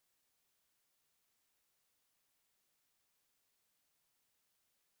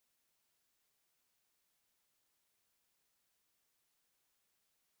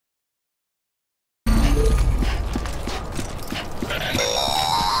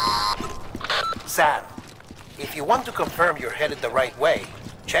Sam, if you want to confirm you're headed the right way,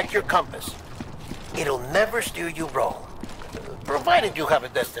 check your compass. It'll never steer you wrong. Provided you have a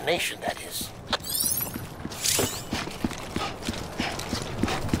destination, that is.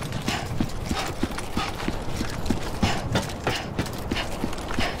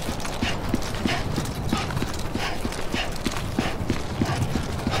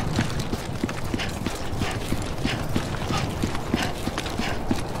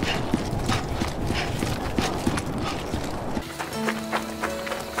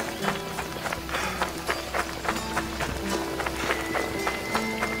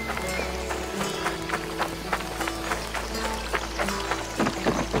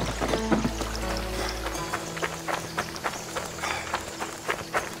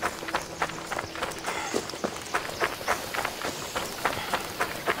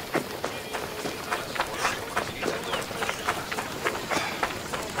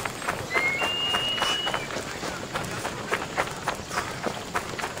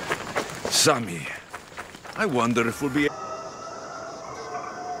 Sammy, I wonder if we'll be...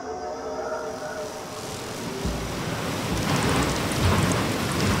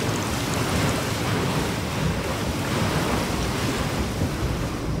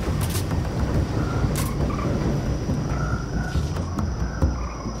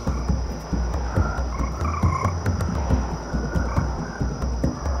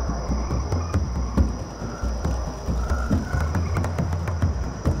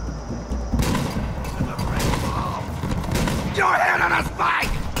 Your hand on a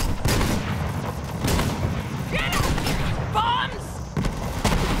spike! Bombs!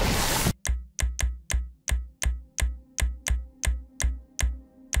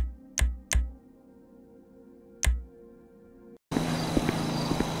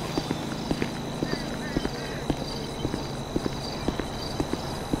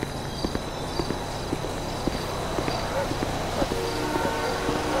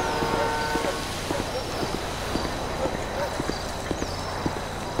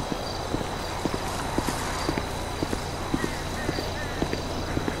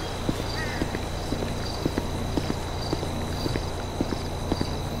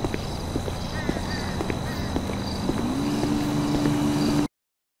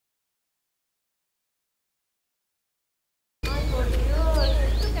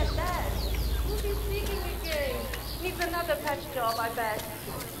 Job, I bet.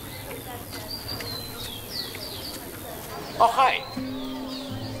 Oh, hi.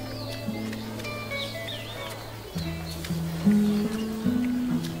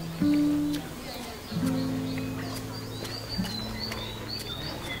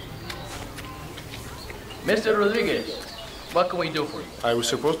 Mr. Rodriguez, what can we do for you? I was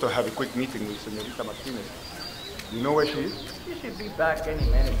supposed to have a quick meeting with Señorita Martinez. You know where she is? She should be back any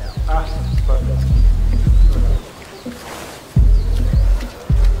minute now. Ah, perfect.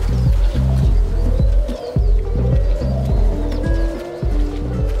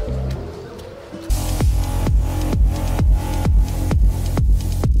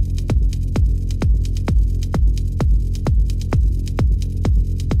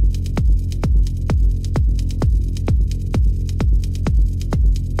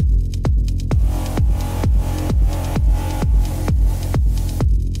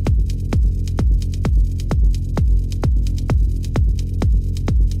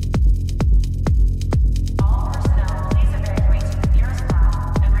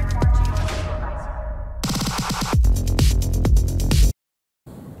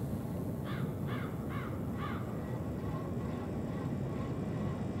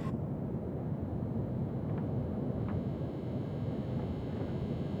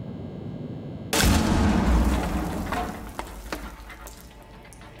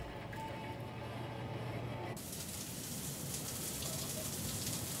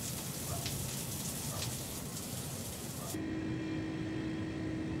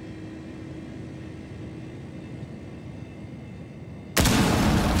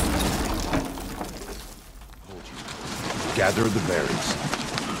 Gather the berries.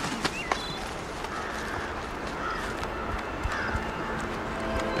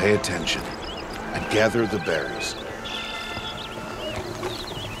 Pay attention and gather the berries.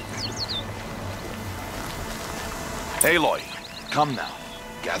 Aloy, come now.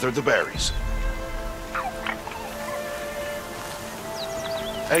 Gather the berries.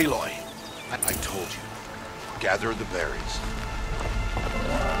 Aloy, I told you. Gather the berries.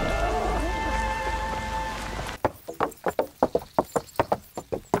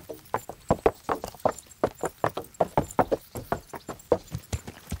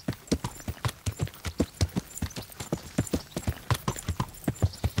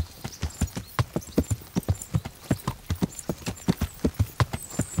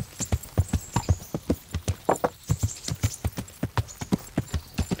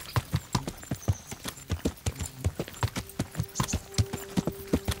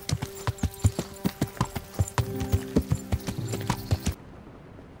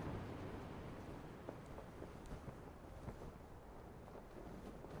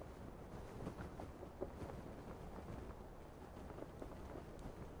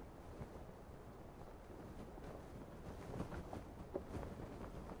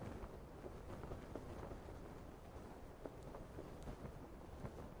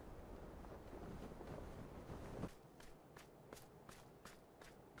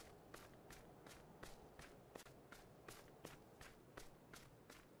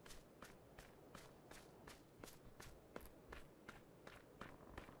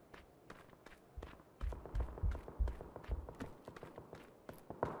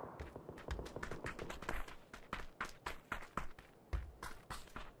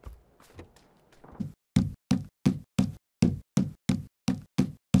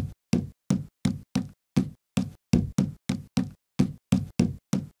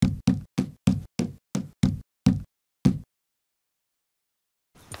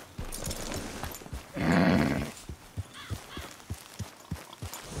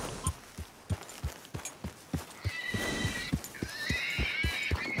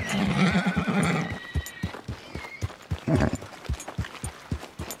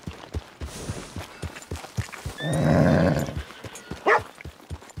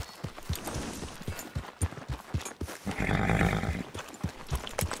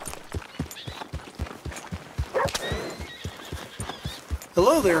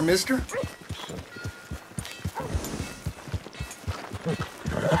 Hello there, mister.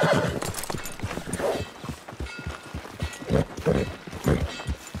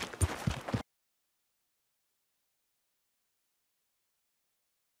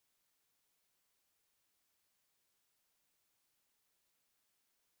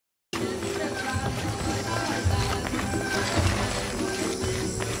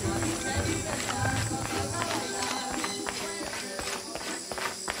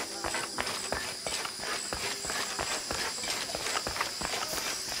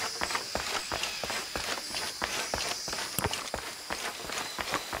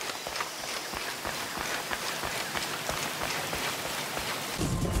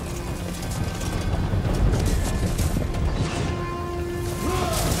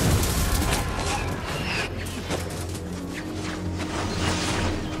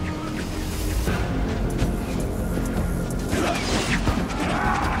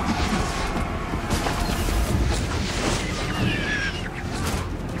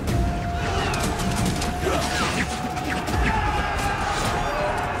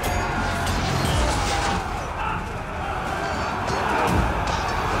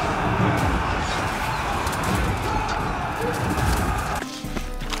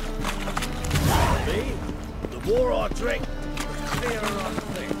 More I drink, the clearer I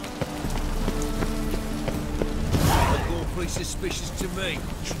think. Look awfully suspicious to me,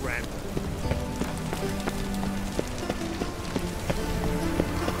 tramp.